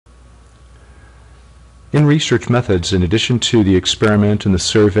In research methods, in addition to the experiment and the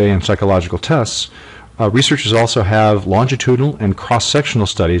survey and psychological tests, researchers also have longitudinal and cross-sectional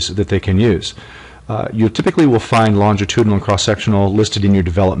studies that they can use. You typically will find longitudinal and cross-sectional listed in your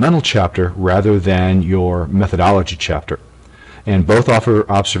developmental chapter rather than your methodology chapter. And both offer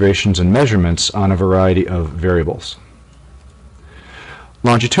observations and measurements on a variety of variables.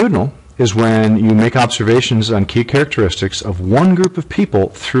 Longitudinal is when you make observations on key characteristics of one group of people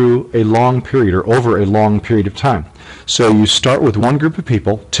through a long period or over a long period of time. So you start with one group of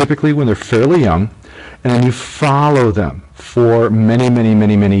people, typically when they're fairly young, and then you follow them for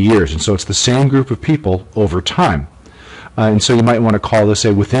many years. And so it's the same group of people over time. And so you might want to call this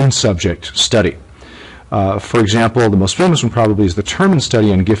a within-subject study. For example, the most famous one probably is the Terman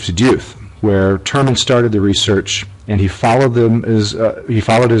study on gifted youth, where Terman started the research and he followed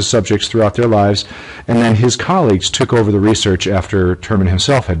his subjects throughout their lives, and then his colleagues took over the research after Terman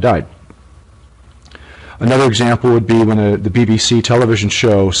himself had died. Another example would be when the BBC television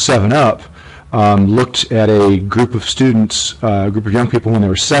show 7 Up looked at a group of students, a group of young people when they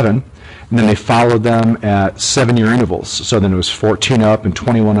were 7, and then they followed them at 7-year intervals. So then it was 14 up and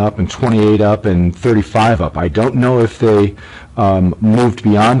 21 up and 28 up and 35 up. I don't know if they moved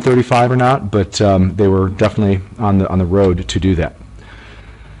beyond 35 or not, but they were definitely on the road to do that.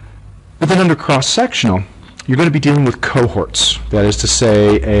 But then under cross-sectional, you're going to be dealing with cohorts. That is to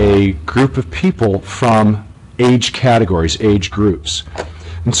say, a group of people from age categories, age groups.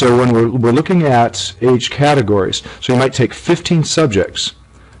 And so when we're looking at age categories, so you might take 15 subjects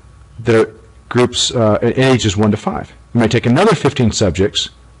that are groups in ages 1 to 5. You might take another 15 subjects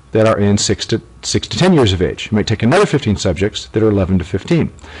that are in 6 to 10 years of age. You might take another 15 subjects that are 11 to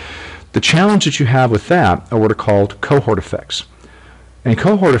 15. The challenge that you have with that are what are called cohort effects. And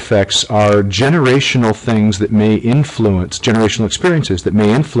cohort effects are generational things that may influence, generational experiences that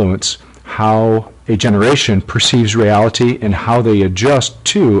may influence how a generation perceives reality and how they adjust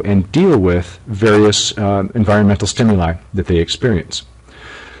to and deal with various environmental stimuli that they experience.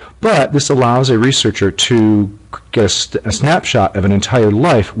 But this allows a researcher to get a snapshot of an entire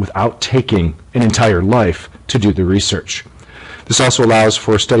life without taking an entire life to do the research. This also allows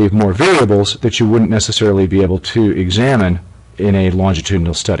for a study of more variables that you wouldn't necessarily be able to examine in a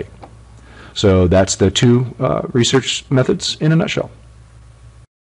longitudinal study. So that's the two research methods in a nutshell.